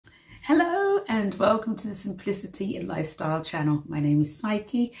Hello and welcome to the Simplicity and Lifestyle channel. My name is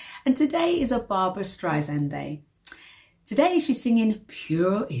Psyche and today is a Barbra Streisand day. Today she's singing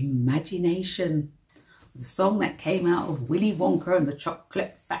Pure Imagination, the song that came out of Willy Wonka and the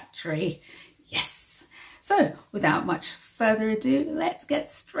Chocolate Factory. Yes! So without much further ado, let's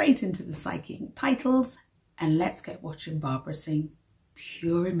get straight into the psychic titles and let's get watching Barbra sing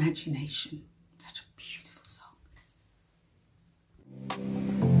Pure Imagination. Such a beautiful song.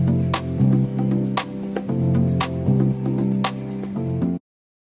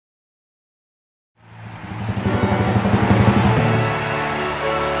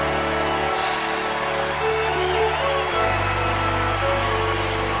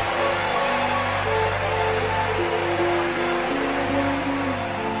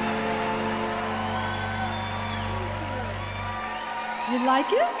 You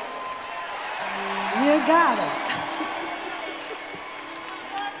like it? You got it.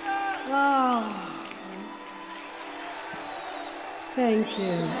 Oh, thank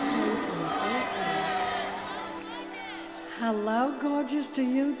you. Hello, gorgeous to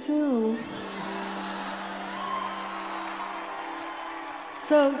you too.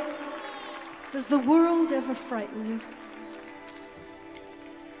 So, does the world ever frighten you?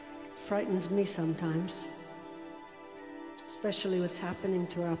 Frightens me sometimes. Especially what's happening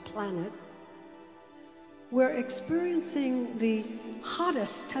to our planet. We're experiencing the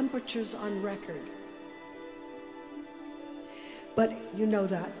hottest temperatures on record. But you know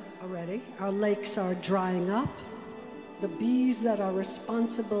that already. Our lakes are drying up. The bees that are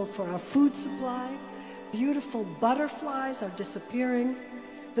responsible for our food supply, beautiful butterflies are disappearing.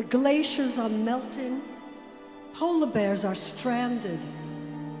 The glaciers are melting. Polar bears are stranded.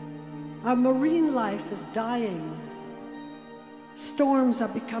 Our marine life is dying. Storms are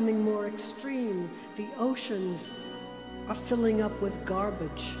becoming more extreme. The oceans are filling up with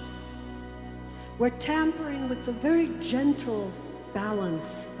garbage. We're tampering with the very gentle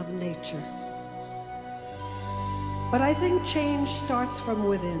balance of nature. But I think change starts from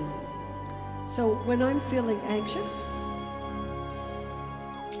within. So when I'm feeling anxious,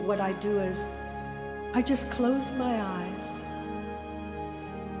 what I do is I just close my eyes,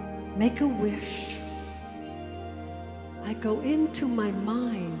 make a wish. I go into my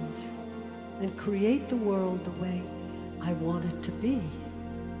mind and create the world the way I want it to be.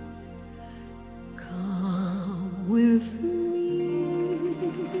 Come with me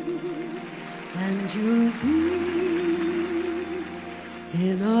and you'll be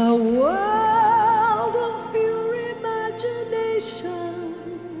in a world of pure imagination.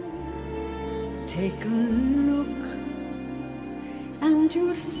 Take a look and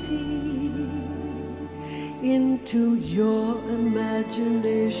you'll see into your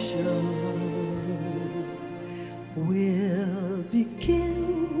imagination. We'll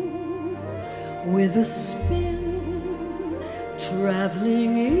begin with a spin,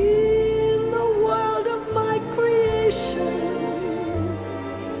 traveling in the world of my creation.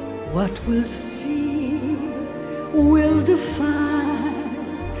 What we'll see will defy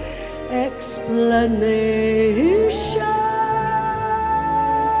explanation.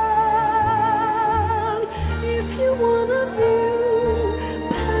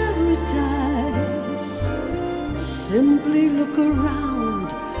 Simply look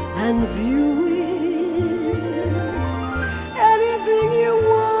around and view it. Anything you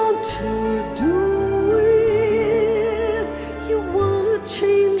want to do it. You want to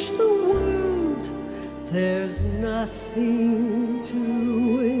change the world. There's nothing to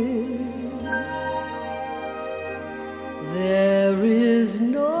it. There is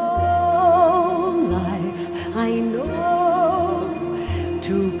no life I know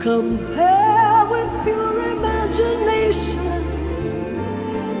to compare with pure imagination.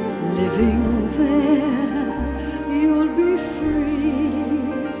 Living there, you'll be free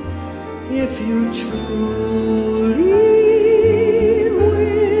if you truly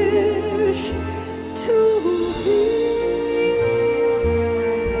wish to be.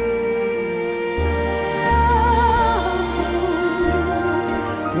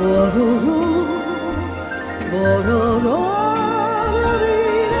 Bororo, bororo.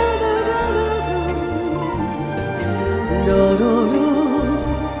 Do do do,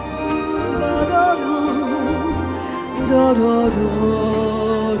 do do do, do do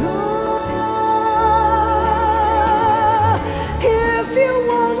do. If you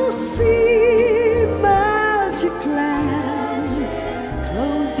want to see magic lands,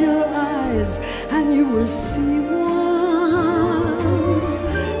 close your eyes and you will see one.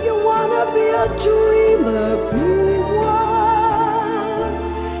 You wanna be a dreamer, be one.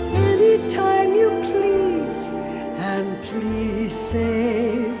 Anytime you please, and please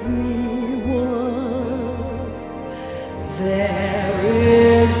save me.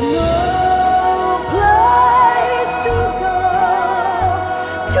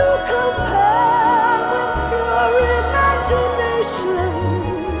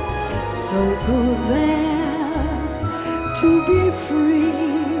 to be free.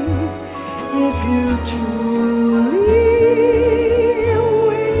 If you truly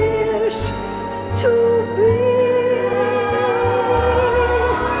wish to be,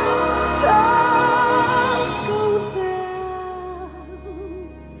 so go there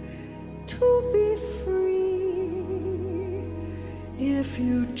to be free. If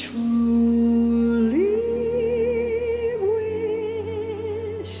you truly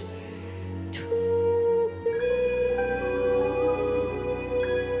wish to be.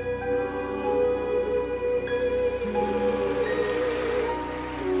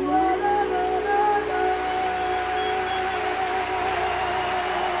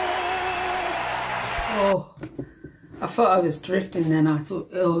 Oh, I thought I was drifting then. I thought,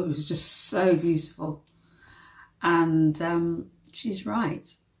 oh, it was just so beautiful. And she's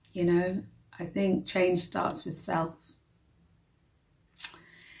right, you know. I think change starts with self.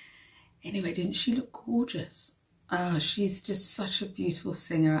 Anyway, didn't she look gorgeous? She's just such a beautiful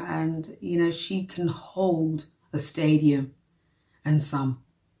singer, and, you know, she can hold a stadium and some.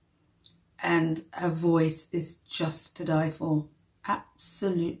 And her voice is just to die for.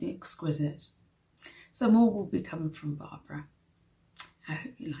 Absolutely exquisite. So more will be coming from Barbra. I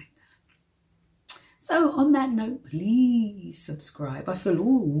hope you like that. So on that note, please subscribe. I feel,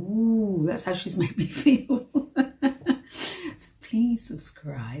 ooh, that's how she's made me feel. So please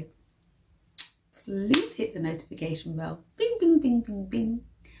subscribe. Please hit the notification bell. Bing, bing, bing, bing, bing.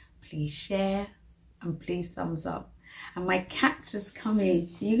 Please share and please thumbs up. And my cat just come in.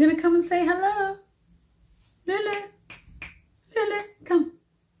 Are you going to come and say hello? Lulu, Lulu, come.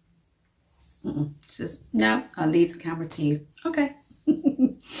 She says, no, I'll leave the camera to you. Okay.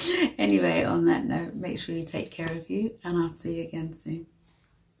 Anyway, on that note, make sure you take care of you and I'll see you again soon.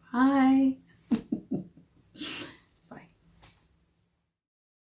 Bye.